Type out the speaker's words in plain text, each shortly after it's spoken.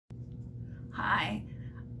Hi,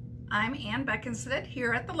 I'm Ann Beckenstedt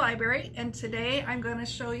here at the library, and today I'm going to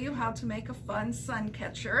show you how to make a fun sun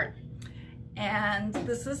catcher. And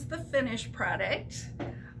this is the finished product.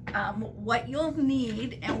 What you'll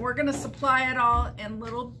need, and we're going to supply it all in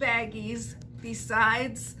little baggies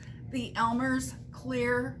besides the Elmer's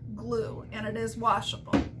clear glue, and it is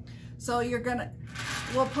washable. So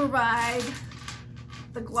we'll provide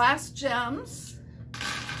the glass gems,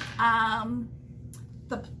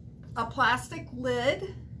 a plastic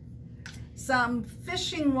lid, some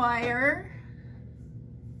fishing wire,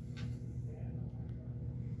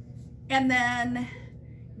 and then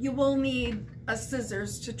you will need a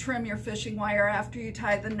scissors to trim your fishing wire after you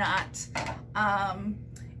tie the knot.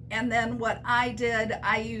 And then what I did,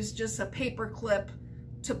 I used just a paper clip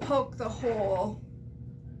to poke the hole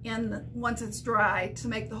in once it's dry to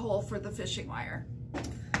make the hole for the fishing wire.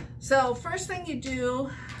 So first thing you do,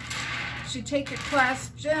 you take your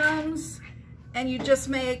clasp gems and you just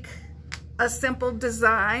make a simple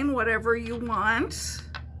design, whatever you want,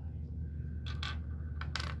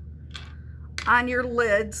 on your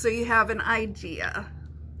lid so you have an idea.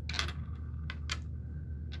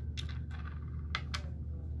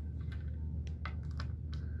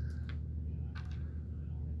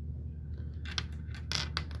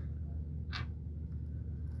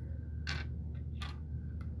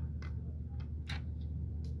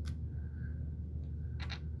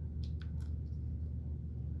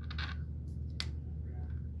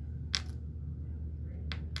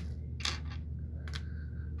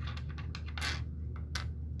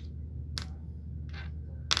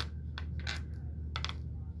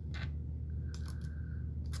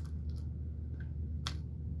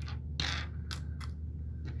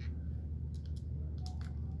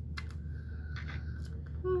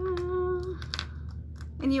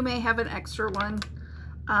 And you may have an extra one.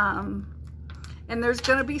 And there's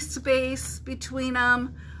gonna be space between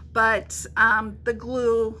them, but the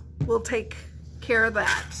glue will take care of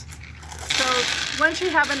that. So once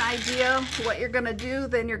you have an idea of what you're gonna do,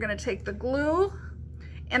 then you're gonna take the glue.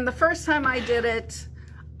 And the first time I did it,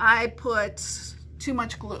 I put too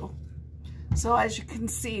much glue. So as you can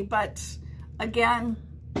see, but again,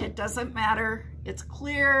 it doesn't matter. It's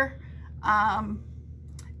clear.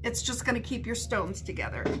 It's just going to keep your stones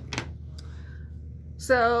together.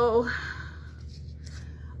 So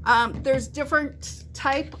there's different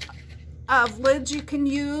type of lids you can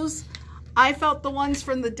use. I felt the ones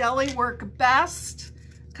from the deli work best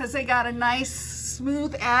because they got a nice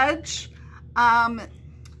smooth edge.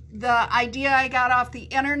 The idea I got off the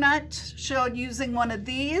internet showed using one of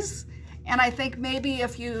these, and I think maybe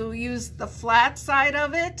if you use the flat side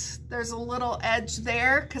of it, there's a little edge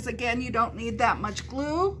there, because again, you don't need that much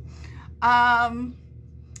glue.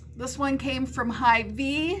 This one came from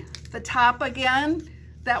Hy-Vee. The top again,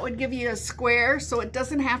 that would give you a square, so it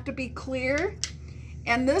doesn't have to be clear.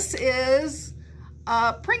 And this is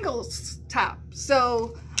Pringles top.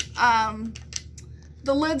 So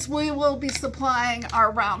the lids we will be supplying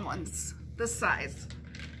are round ones, this size.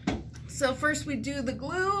 So first we do the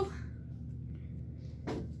glue.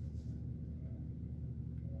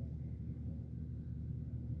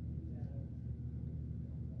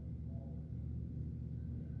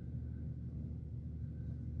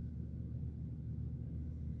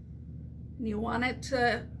 You want it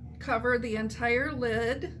to cover the entire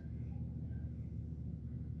lid.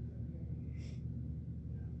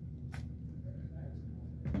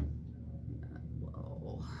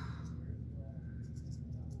 Whoa.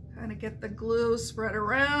 Kind of get the glue spread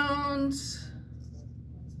around.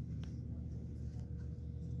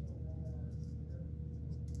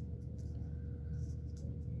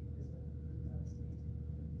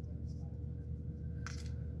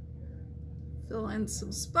 Fill in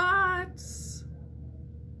some spots.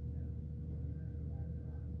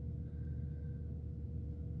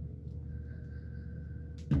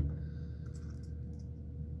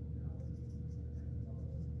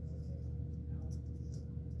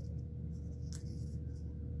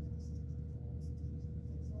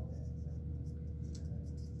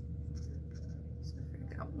 So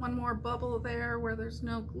I got one more bubble there where there's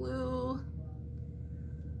no glue.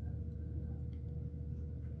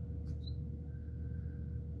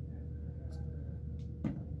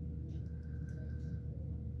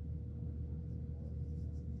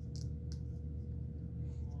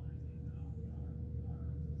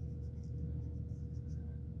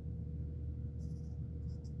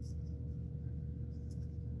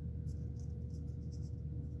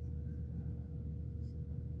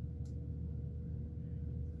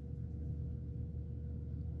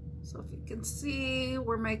 So if you can see,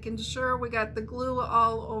 we're making sure we got the glue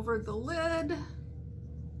all over the lid.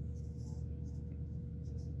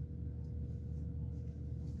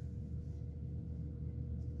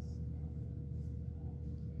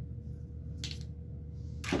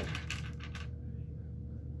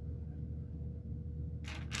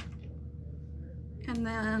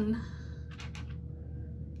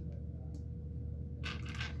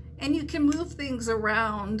 And you can move things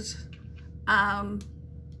around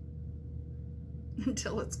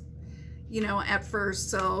until it's, you know, at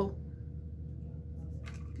first. So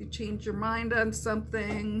if you change your mind on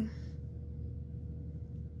something,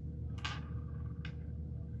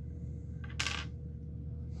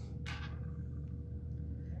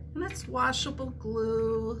 and it's washable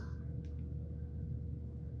glue.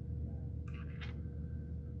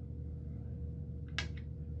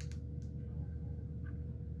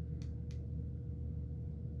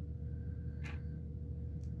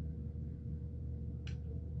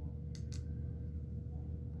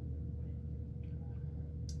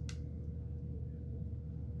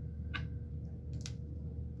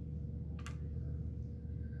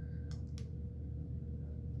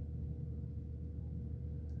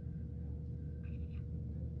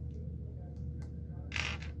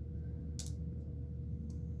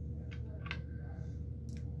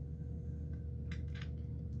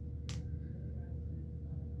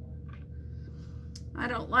 I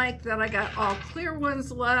don't like that I got all clear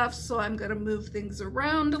ones left, so I'm going to move things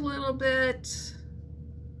around a little bit.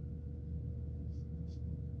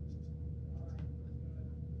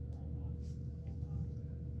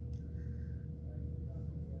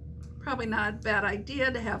 Probably not a bad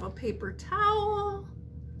idea to have a paper towel.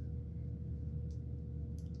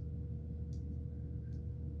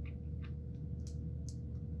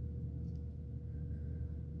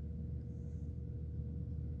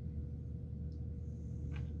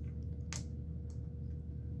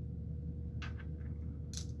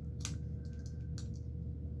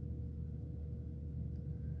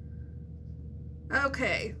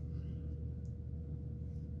 Okay,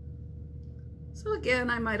 so again,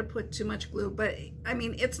 I might have put too much glue, but I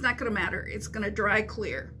mean, it's not going to matter. It's going to dry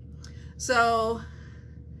clear. So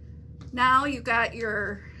now you got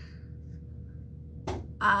your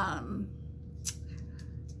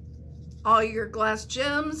all your glass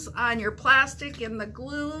gems on your plastic and the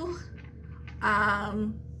glue.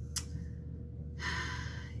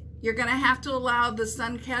 You're going to have to allow the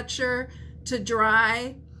sun catcher to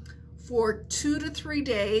dry for 2 to 3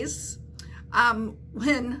 days.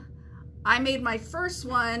 When I made my first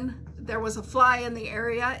one, there was a fly in the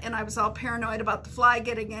area and I was all paranoid about the fly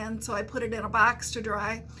getting in, so I put it in a box to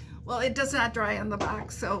dry. Well, it does not dry in the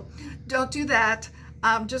box, so don't do that.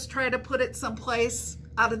 Just try to put it someplace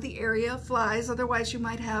out of the area of flies, otherwise you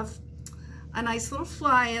might have a nice little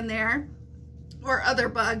fly in there or other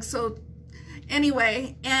bugs. So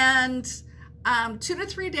anyway, and 2 to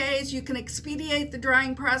 3 days, you can expedite the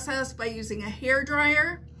drying process by using a hair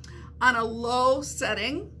dryer on a low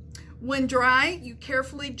setting. When dry, you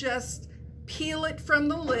carefully just peel it from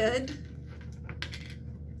the lid.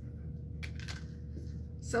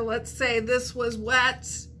 So let's say this was wet,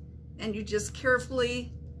 and you just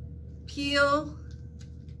carefully peel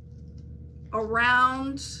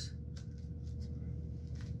around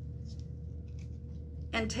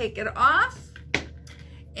and take it off.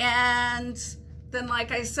 And then,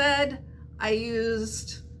 like I said, I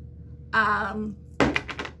used,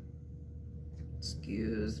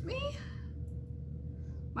 excuse me,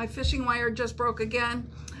 my fishing wire just broke again,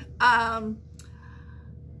 a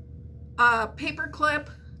paper clip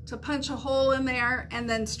to punch a hole in there and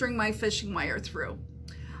then string my fishing wire through.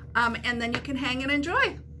 And then you can hang and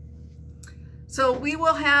enjoy. So we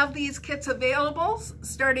will have these kits available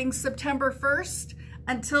starting September 1st.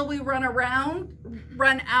 Until we run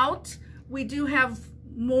out. We do have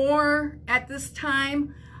more at this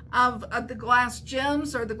time of the glass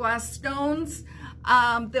gems or the glass stones.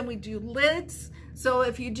 Then we do lids. So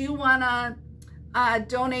if you do want to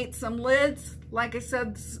donate some lids, like I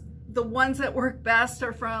said, the ones that work best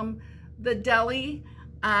are from the deli.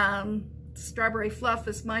 Strawberry fluff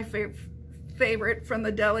is my favorite from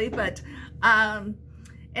the deli. But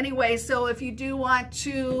anyway, so if you do want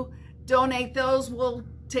to donate those, we'll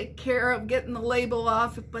take care of getting the label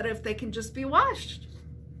off, but if they can just be washed.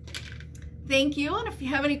 Thank you, and if you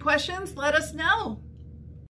have any questions, let us know.